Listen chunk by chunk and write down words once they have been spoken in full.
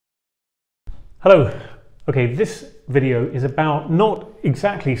Hello. Okay, this video is about not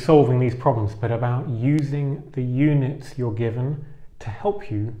exactly solving these problems, but about using the units you're given to help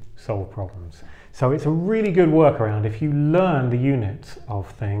you solve problems. So it's a really good workaround. If you learn the units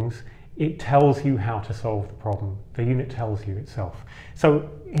of things, it tells you how to solve the problem. The unit tells you itself. So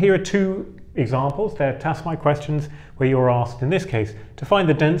here are two examples. They're Tassomai questions where you're asked, in this case, to find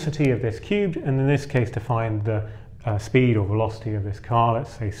the density of this cube, and in this case, to find the speed or velocity of this car.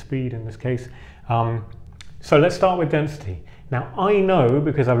 Let's say speed in this case. So let's start with density. Now I know,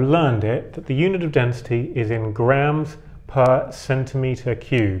 because I've learned it, that the unit of density is in grams per centimetre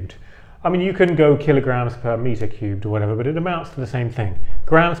cubed. I mean, you can go kilograms per metre cubed or whatever, but it amounts to the same thing.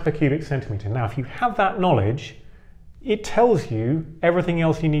 Grams per cubic centimetre. Now if you have that knowledge, it tells you everything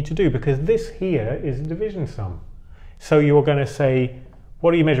else you need to do, because this here is a division sum. So you're going to say,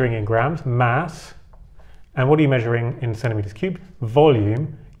 what are you measuring in grams? Mass. And what are you measuring in centimetres cubed?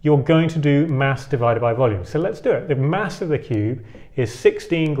 Volume. You're going to do mass divided by volume. So let's do it. The mass of the cube is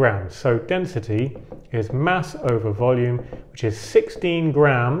 16 grams. So density is mass over volume, which is 16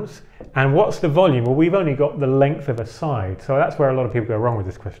 grams. And what's the volume? Well, we've only got the length of a side. So that's where a lot of people go wrong with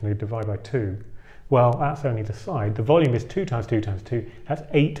this question. They divide by 2. Well, that's only the side. The volume is 2 times 2 times 2. That's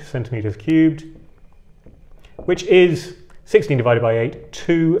 8 centimetres cubed, which is 16 divided by 8,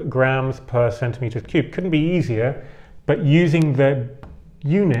 2 grams per centimetre cubed. Couldn't be easier, but using the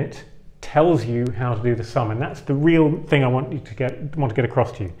unit tells you how to do the sum, and that's the real thing I want to get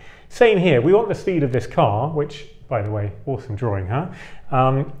across to you. Same here, we want the speed of this car, which, by the way, awesome drawing, huh?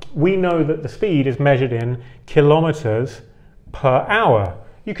 We know that the speed is measured in kilometres per hour.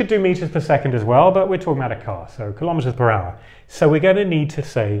 You could do meters per second as well, but we're talking about a car, so kilometres per hour. So we're going to need to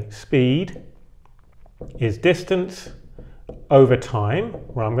say speed is distance over time.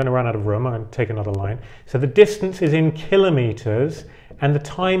 Well, I'm going to run out of room, I'm going to take another line. So the distance is in kilometres, and the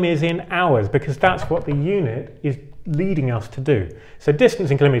time is in hours, because that's what the unit is leading us to do. So distance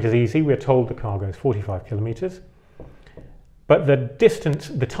in kilometres is easy. We're told the car goes 45 kilometres. But the distance,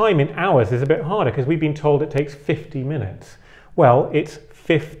 the time in hours is a bit harder, because we've been told it takes 50 minutes. Well, it's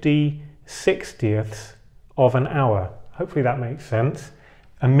 50/60ths of an hour. Hopefully that makes sense.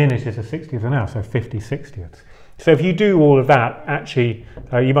 A minute is a 60th of an hour, so 50/60ths. So if you do all of that, actually,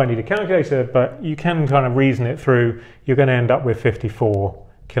 you might need a calculator, but you can kind of reason it through. You're going to end up with 54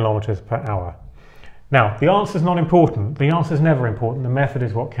 kilometers per hour. Now, the answer is not important. The answer is never important. The method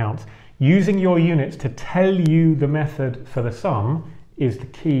is what counts. Using your units to tell you the method for the sum is the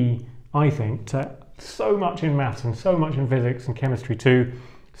key, I think, to so much in maths and so much in physics and chemistry too.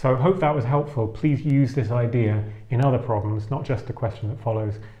 So I hope that was helpful. Please use this idea in other problems, not just the question that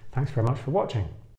follows. Thanks very much for watching.